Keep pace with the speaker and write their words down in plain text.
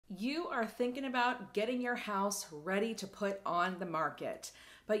you are thinking about getting your house ready to put on the market,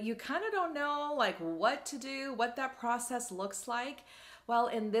 but you kind of don't know like what to do, what that process looks like. Well,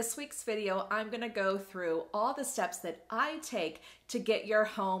 in this week's video, I'm going to go through all the steps that I take to get your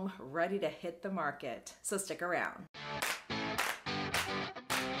home ready to hit the market. So stick around.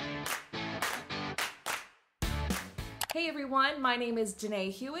 Hey everyone, my name is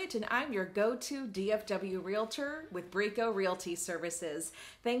Danae Hewitt and I'm your go-to DFW Realtor with Brico Realty Services.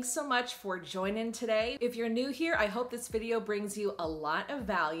 Thanks so much for joining today. If you're new here, I hope this video brings you a lot of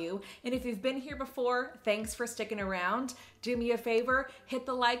value. And if you've been here before, thanks for sticking around. Do me a favor, hit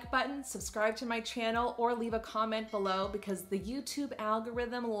the like button, subscribe to my channel, or leave a comment below because the YouTube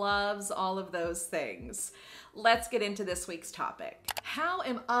algorithm loves all of those things. Let's get into this week's topic. How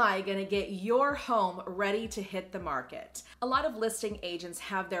am I gonna get your home ready to hit the market? A lot of listing agents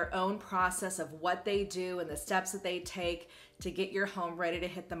have their own process of what they do and the steps that they take to get your home ready to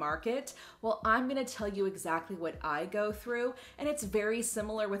hit the market. Well, I'm gonna tell you exactly what I go through, and it's very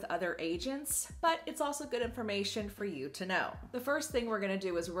similar with other agents, but it's also good information for you to know. The first thing we're gonna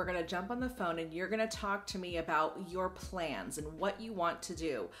do is we're gonna jump on the phone and you're gonna talk to me about your plans and what you want to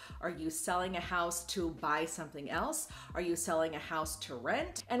do. Are you selling a house to buy something else? Are you selling a house to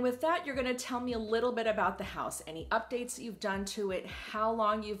rent? And with that, you're gonna tell me a little bit about the house, any updates that you've done to it, how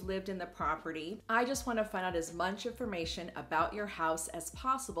long you've lived in the property. I just wanna find out as much information about your house as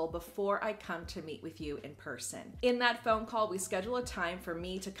possible before I come to meet with you in person. In that phone call, we schedule a time for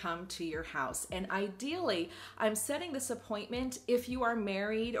me to come to your house. And ideally, I'm setting this appointment if you are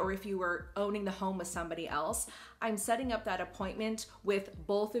married or if you are owning the home with somebody else. I'm setting up that appointment with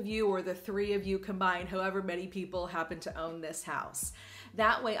both of you or the three of you combined, however many people happen to own this house.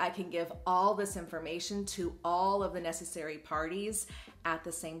 That way I can give all this information to all of the necessary parties at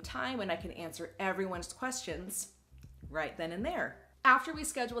the same time, and I can answer everyone's questions right then and there. After we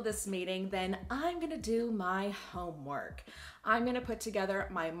schedule this meeting, then I'm gonna do my homework. I'm gonna put together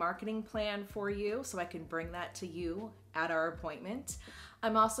my marketing plan for you so I can bring that to you at our appointment.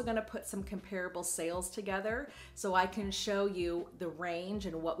 I'm also gonna put some comparable sales together so I can show you the range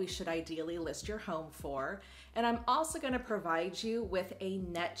and what we should ideally list your home for. And I'm also gonna provide you with a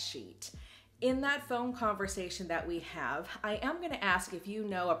net sheet. In that phone conversation that we have, I am gonna ask if you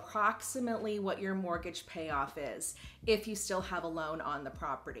know approximately what your mortgage payoff is, if you still have a loan on the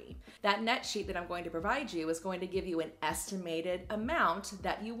property. That net sheet that I'm going to provide you is going to give you an estimated amount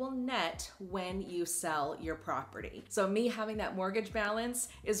that you will net when you sell your property. So me having that mortgage balance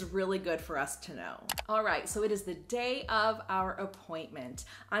is really good for us to know. All right, so it is the day of our appointment.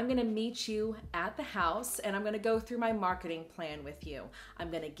 I'm gonna meet you at the house and I'm gonna go through my marketing plan with you.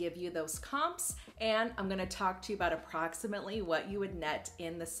 I'm gonna give you those comps and I'm gonna talk to you about approximately what you would net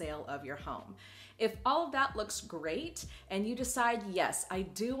in the sale of your home. If all of that looks great and you decide, yes, I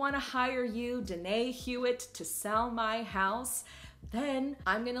do wanna hire you, Danae Hewitt, to sell my house, then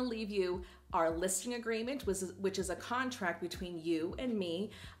I'm gonna leave you our listing agreement, which is a contract between you and me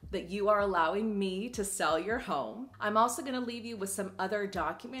that you are allowing me to sell your home. I'm also gonna leave you with some other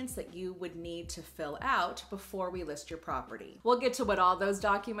documents that you would need to fill out before we list your property. We'll get to what all those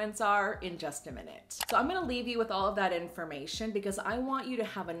documents are in just a minute. So I'm gonna leave you with all of that information because I want you to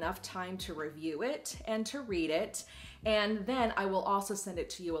have enough time to review it and to read it, and then I will also send it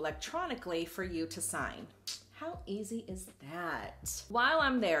to you electronically for you to sign. How easy is that? While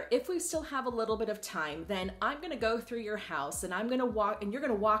I'm there, if we still have a little bit of time, then I'm gonna go through your house and you're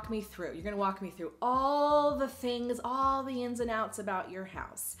gonna walk me through. You're gonna walk me through all the things, all the ins and outs about your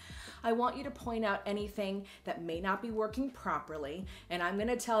house. I want you to point out anything that may not be working properly, and I'm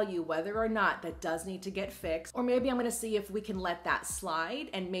gonna tell you whether or not that does need to get fixed, or maybe I'm gonna see if we can let that slide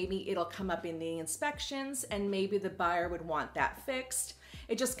and maybe it'll come up in the inspections and maybe the buyer would want that fixed.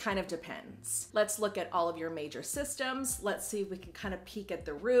 It just kind of depends. Let's look at all of your major systems. Let's see if we can kind of peek at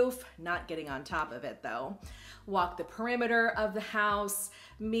the roof, not getting on top of it though. Walk the perimeter of the house.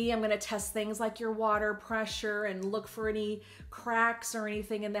 I'm gonna test things like your water pressure and look for any cracks or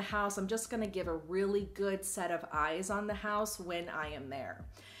anything in the house. I'm just gonna give a really good set of eyes on the house when I am there.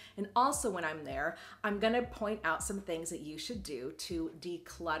 And also when I'm there, I'm gonna point out some things that you should do to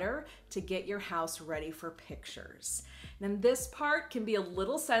declutter to get your house ready for pictures. And this part can be a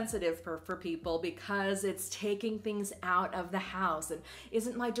little sensitive for people because it's taking things out of the house and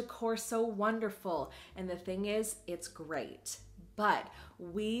isn't my decor so wonderful? And the thing is, it's great. But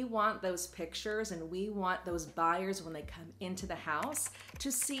we want those pictures and we want those buyers when they come into the house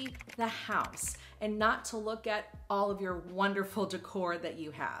to see the house and not to look at all of your wonderful decor that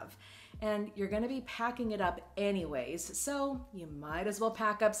you have. and you're gonna be packing it up anyways, so you might as well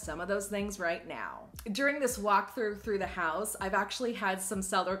pack up some of those things right now. During this walkthrough through the house, I've actually had some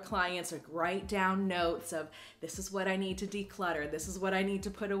seller clients write down notes of, this is what I need to declutter, this is what I need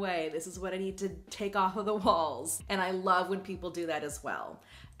to put away, this is what I need to take off of the walls. And I love when people do that as well.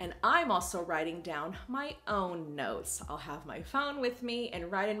 And I'm also writing down my own notes. I'll have my phone with me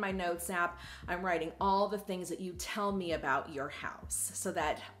and right in my notes app, I'm writing all the things that you tell me about your house so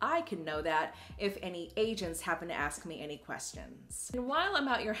that I can know that if any agents happen to ask me any questions. And while I'm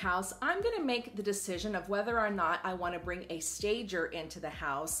at your house, I'm gonna make the decision of whether or not I wanna bring a stager into the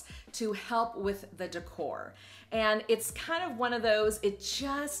house to help with the decor. And it's kind of one of those, it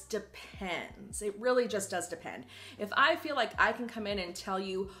just depends. It really just does depend. If I feel like I can come in and tell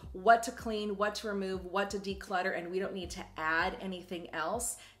you what to clean, what to remove, what to declutter, and we don't need to add anything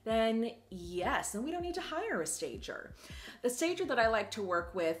else, then yes, and we don't need to hire a stager. The stager that I like to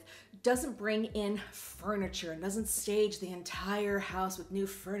work with doesn't bring in furniture and doesn't stage the entire house with new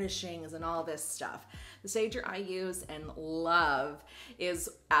furnishings and all this stuff. The stager I use and love is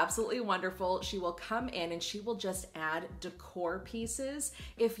absolutely wonderful. She will come in and she will just add decor pieces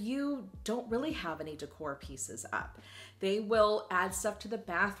if you don't really have any decor pieces up. They will add stuff to the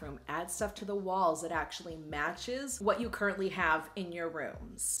bathroom, add stuff to the walls that actually matches what you currently have in your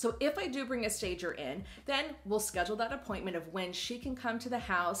rooms. So if I do bring a stager in, then we'll schedule that appointment of when she can come to the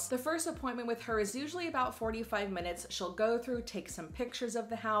house. The first appointment with her is usually about 45 minutes. She'll go through, take some pictures of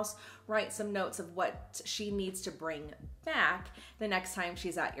the house, write some notes of what she needs to bring back the next time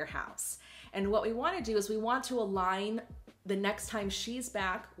she's at your house. And what we want to do is we want to align the next time she's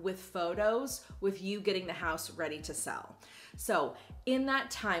back with photos with you getting the house ready to sell. So in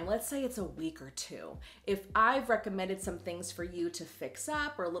that time, let's say it's a week or two, if I've recommended some things for you to fix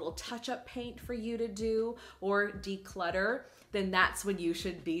up or a little touch-up paint for you to do or declutter, then that's when you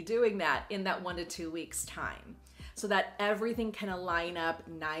should be doing that in that 1 to 2 weeks time so that everything can align up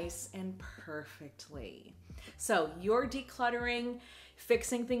nice and perfectly. So you're decluttering,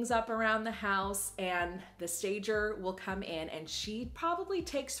 fixing things up around the house, and the stager will come in and she probably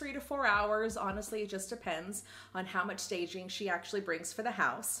takes 3 to 4 hours. Honestly, it just depends on how much staging she actually brings for the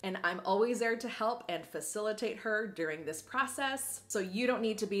house. And I'm always there to help and facilitate her during this process. So you don't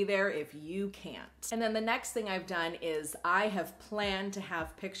need to be there if you can't. And then the next thing I've done is I have planned to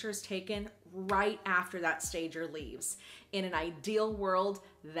have pictures taken right after that stager leaves. In an ideal world,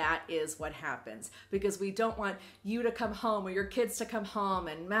 that is what happens because we don't want you to come home or your kids to come home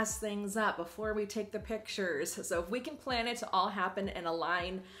and mess things up before we take the pictures. So if we can plan it to all happen and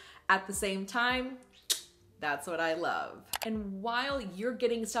align at the same time, that's what I love. And while you're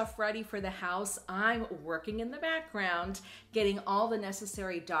getting stuff ready for the house, I'm working in the background, getting all the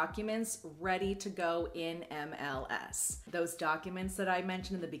necessary documents ready to go in MLS. Those documents that I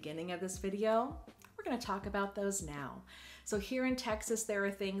mentioned in the beginning of this video, we're gonna talk about those now. So here in Texas, there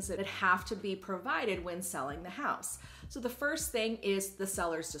are things that have to be provided when selling the house. So the first thing is the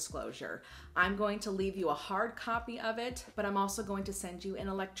seller's disclosure. I'm going to leave you a hard copy of it, but I'm also going to send you an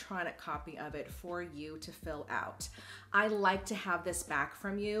electronic copy of it for you to fill out. I like to have this back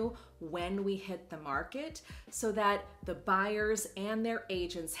from you when we hit the market so that the buyers and their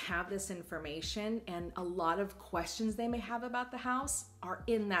agents have this information, and a lot of questions they may have about the house are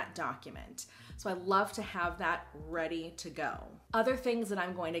in that document. So I love to have that ready to go. Other things that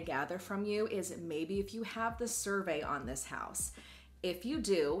I'm going to gather from you is maybe if you have the survey on this house. If you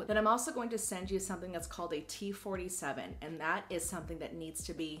do, then I'm also going to send you something that's called a T47, and that is something that needs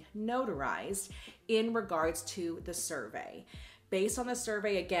to be notarized in regards to the survey. Based on the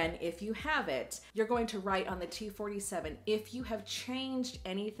survey, again, if you have it, you're going to write on the T47 if you have changed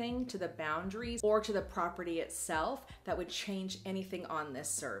anything to the boundaries or to the property itself that would change anything on this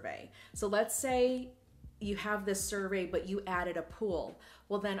survey. So let's say you have this survey, but you added a pool.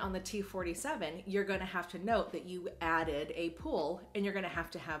 Well, then on the T47, you're gonna have to note that you added a pool and you're gonna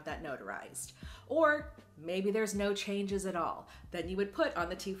have that notarized. Or maybe there's no changes at all. Then you would put on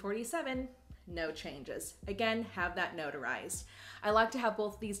the T47, no changes. Again, have that notarized. I like to have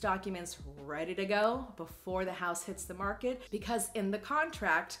both these documents ready to go before the house hits the market because in the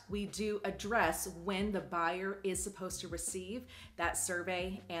contract, we do address when the buyer is supposed to receive that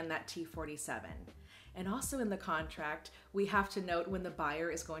survey and that T47. And also in the contract, we have to note when the buyer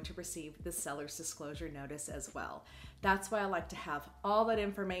is going to receive the seller's disclosure notice as well. That's why I like to have all that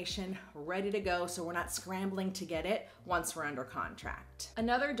information ready to go so we're not scrambling to get it once we're under contract.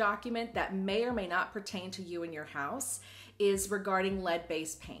 Another document that may or may not pertain to you and your house is regarding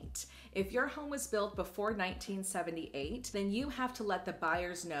lead-based paint. If your home was built before 1978, then you have to let the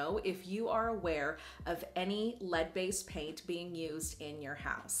buyers know if you are aware of any lead-based paint being used in your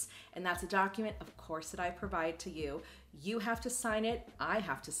house. And that's a document, of course, that I provide to you. You have to sign it, I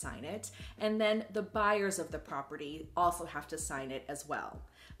have to sign it, and then the buyers of the property also have to sign it as well.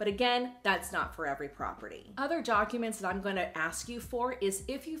 But again, that's not for every property. Other documents that I'm going to ask you for is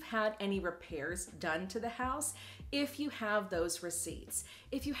if you've had any repairs done to the house, if you have those receipts.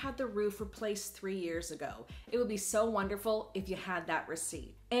 If you had the roof replaced 3 years ago, it would be so wonderful if you had that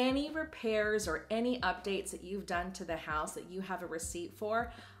receipt. Any repairs or any updates that you've done to the house that you have a receipt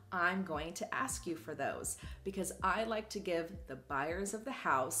for, I'm going to ask you for those because I like to give the buyers of the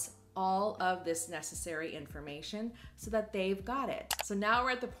house all of this necessary information so that they've got it. So now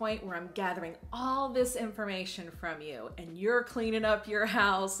we're at the point where I'm gathering all this information from you and you're cleaning up your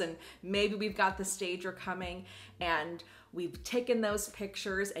house and maybe we've got the stager coming and we've taken those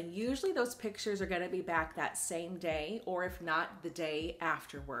pictures, and usually those pictures are going to be back that same day or if not the day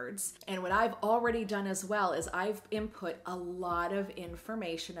afterwards. And what I've already done as well is I've input a lot of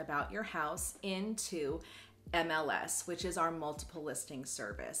information about your house into MLS, which is our multiple listing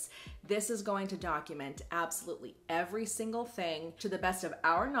service. This is going to document absolutely every single thing to the best of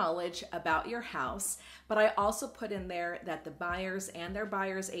our knowledge about your house, but I also put in there that the buyers and their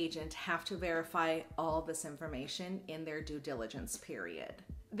buyer's agent have to verify all this information in their due diligence period.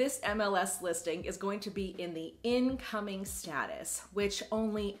 This MLS listing is going to be in the incoming status, which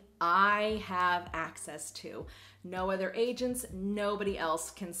only I have access to. No other agents, nobody else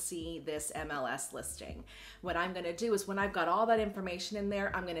can see this MLS listing. What I'm going to do is when I've got all that information in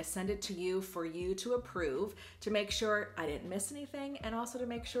there, I'm going to send it to you for you to approve to make sure I didn't miss anything and also to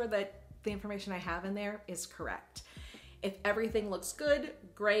make sure that the information I have in there is correct. If everything looks good,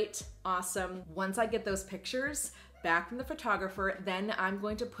 great, awesome. Once I get those pictures back from the photographer, then I'm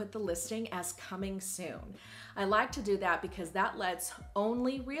going to put the listing as coming soon. I like to do that because that lets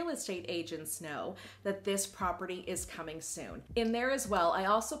only real estate agents know that this property is coming soon. In there as well, I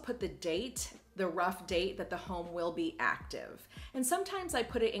also put the date, the rough date that the home will be active. And sometimes I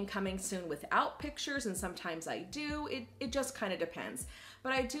put it in coming soon without pictures and sometimes I do. It just kind of depends.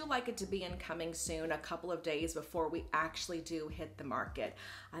 But I do like it to be in coming soon a couple of days before we actually do hit the market.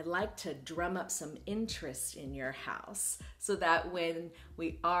 I like to drum up some interest in your house so that when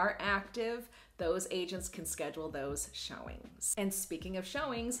we are active, those agents can schedule those showings. And speaking of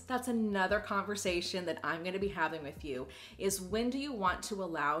showings, that's another conversation that I'm going to be having with you is when do you want to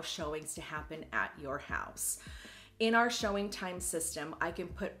allow showings to happen at your house? In our showing time system, I can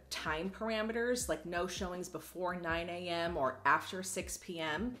put time parameters like no showings before 9 a.m. or after 6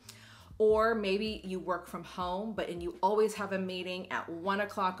 p.m. Or maybe you work from home, and you always have a meeting at 1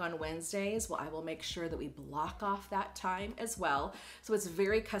 o'clock on Wednesdays. Well, I will make sure that we block off that time as well. So it's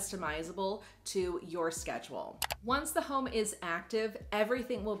very customizable to your schedule. Once the home is active,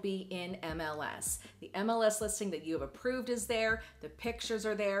 everything will be in MLS. The MLS listing that you have approved is there, the pictures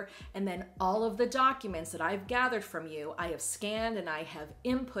are there, and then all of the documents that I've gathered from you, I have scanned and I have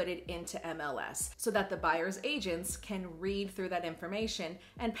inputted into MLS so that the buyer's agents can read through that information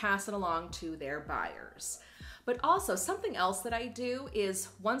and pass it along to their buyers. But also something else that I do is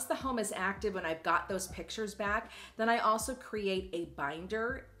once the home is active and I've got those pictures back, then I also create a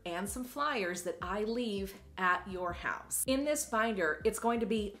binder and some flyers that I leave at your house. In this binder, it's going to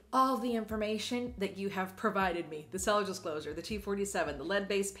be all the information that you have provided me, the seller disclosure, the T47, the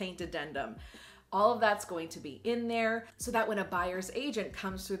lead-based paint addendum. All of that's going to be in there so that when a buyer's agent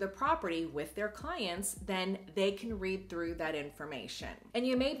comes through the property with their clients, then they can read through that information. And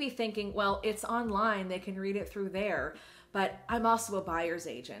you may be thinking, well, it's online, they can read it through there. But I'm also a buyer's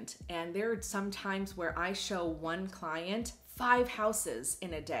agent, and there are some times where I show one client 5 houses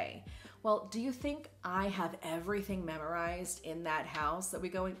in a day. Well, do you think I have everything memorized in that house that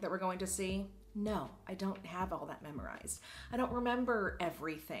we're going to see? No, I don't have all that memorized. I don't remember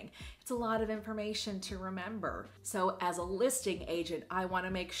everything. It's a lot of information to remember. So as a listing agent, I want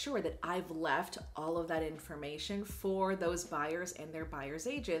to make sure that I've left all of that information for those buyers and their buyers'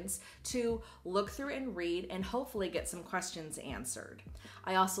 agents to look through and read and hopefully get some questions answered.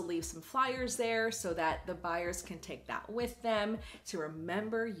 I also leave some flyers there so that the buyers can take that with them to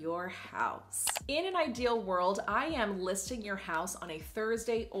remember your house. In an ideal world, I am listing your house on a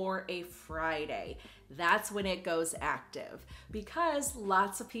Thursday or a Friday. That's when it goes active because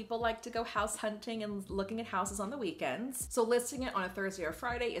lots of people like to go house hunting and looking at houses on the weekends. So listing it on a Thursday or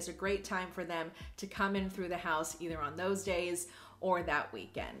Friday is a great time for them to come in through the house either on those days or that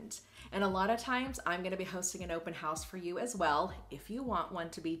weekend. And a lot of times I'm going to be hosting an open house for you as well, if you want one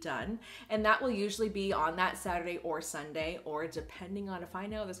to be done. And that will usually be on that Saturday or Sunday, or depending on if I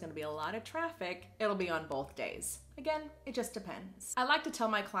know there's going to be a lot of traffic, it'll be on both days. Again, it just depends. I like to tell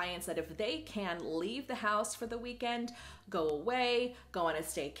my clients that if they can leave the house for the weekend, go away, go on a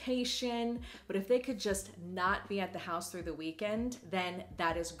staycation, but if they could just not be at the house through the weekend, then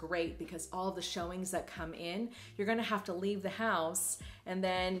that is great, because all the showings that come in, you're gonna have to leave the house and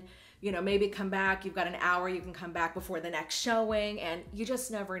then, you know, maybe come back. You've got an hour, you can come back before the next showing, and you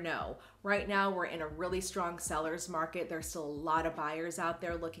just never know. Right now, we're in a really strong seller's market. There's still a lot of buyers out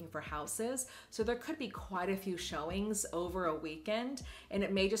there looking for houses. So there could be quite a few showings over a weekend, and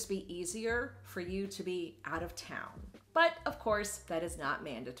it may just be easier for you to be out of town. But of course, that is not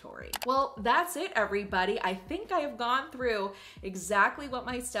mandatory. Well, that's it, everybody. I think I have gone through exactly what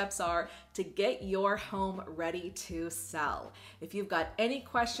my steps are to get your home ready to sell. If you've got any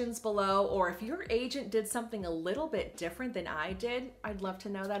questions below, or if your agent did something a little bit different than I did, I'd love to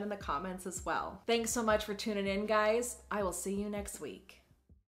know that in the comments as well. Thanks so much for tuning in, guys. I will see you next week.